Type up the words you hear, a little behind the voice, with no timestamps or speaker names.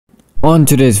On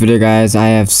today's video guys, I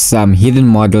have some hidden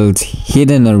models,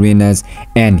 hidden arenas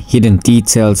and hidden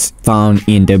details found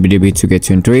in WWE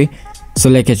 2K23.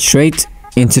 So let's get straight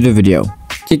into the video.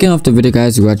 Kicking off the video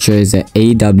guys, we got to show is the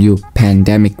AW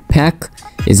Pandemic Pack.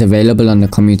 Is available on the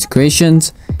community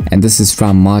creations and this is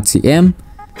from Marty M.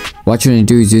 What you're going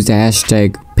to do is use the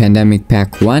hashtag Pandemic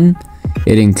Pack 1.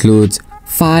 It includes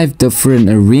 5 different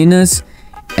arenas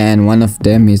and one of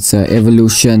them is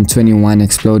Evolution 21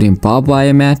 Exploding Barbed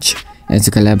Wire match. It's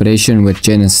a collaboration with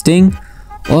Jen and Sting.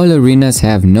 All arenas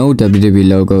have no WWE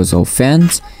logos or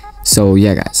fans. So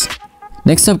yeah guys.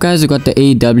 Next up guys, we got the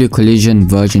AEW Collision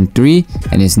version 3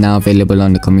 and it's now available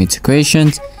on the community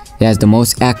creations. It has the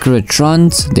most accurate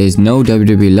runs, there's no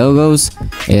WWE logos,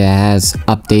 it has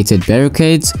updated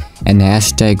barricades and the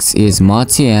hashtags is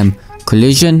MartyM,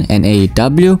 Collision and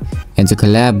AEW, and to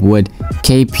collab with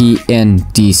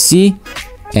KPNDC.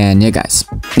 And yeah guys,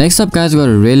 next up guys, we got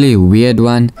a really weird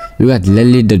one. We got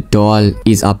Lily the doll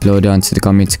is uploaded onto the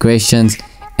community creations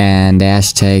and the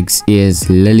hashtags is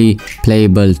Lily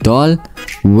Playable Doll,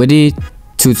 Woody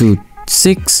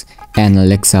 226 and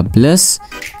Alexa Bliss.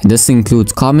 And this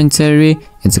includes commentary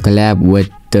and to collab with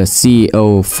the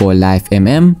CEO for Life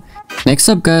MM. Next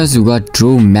up guys, we got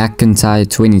Drew McIntyre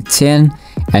 2010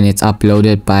 and it's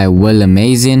uploaded by Will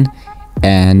Amazing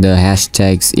and the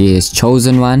hashtags is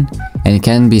Chosen One and it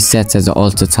can be set as an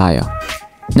alt attire.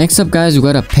 Next up guys, we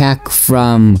got a pack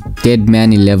from Deadman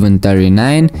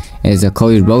 1139. It's a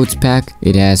Cody Rhodes pack.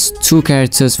 It has 2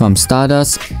 characters from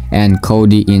Stardust and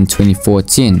Cody in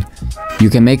 2014. You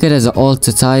can make it as an alt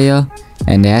attire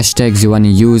and the hashtags you want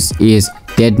to use is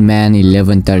Deadman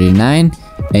 1139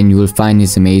 and you will find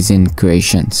his amazing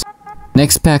creations.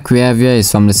 Next pack we have here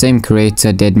is from the same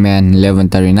creator, Deadman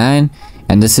 1139,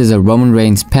 and this is a Roman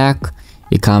Reigns pack.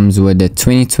 It comes with the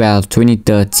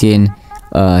 2012-2013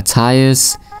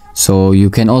 tires, so you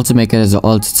can also make it as an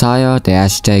alt attire. The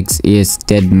hashtags is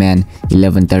Deadman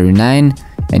 1139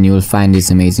 and you will find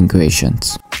these amazing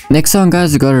creations. Next on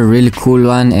guys, we got a really cool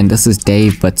one and this is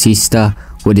Dave Batista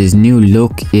with his new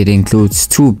look. It includes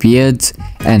 2 beards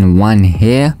and 1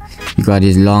 hair. You got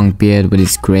his long beard with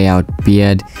his grey out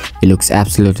beard. It looks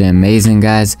absolutely amazing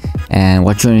guys, and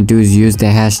what you're going to do is use the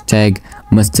hashtag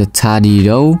Mr.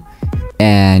 Tadido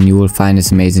and you will find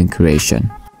this amazing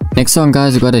creation. Next on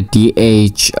guys, we got a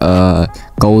DH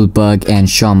Goldberg and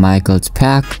Shawn Michaels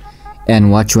pack,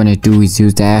 and what you want to do is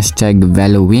use the hashtag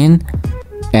Halloween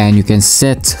and you can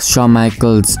set Shawn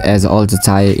Michaels as alt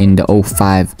attire in the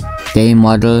 05 day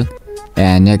model.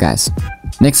 And yeah guys,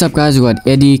 next up guys, we got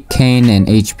Eddie, Kane and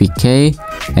HBK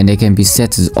and they can be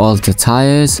set as alt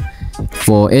attires.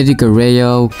 For Eddie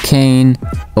Guerrero, Kane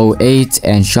 08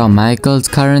 and Shawn Michaels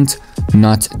current,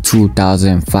 not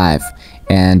 2005.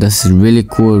 And this is really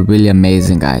cool, really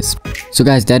amazing guys. So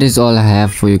guys, that is all I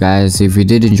have for you guys. If you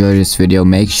did enjoy this video,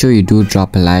 make sure you do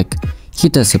drop a like,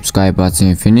 hit the subscribe button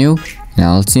if you're new, and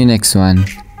I'll see you next one.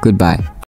 Goodbye.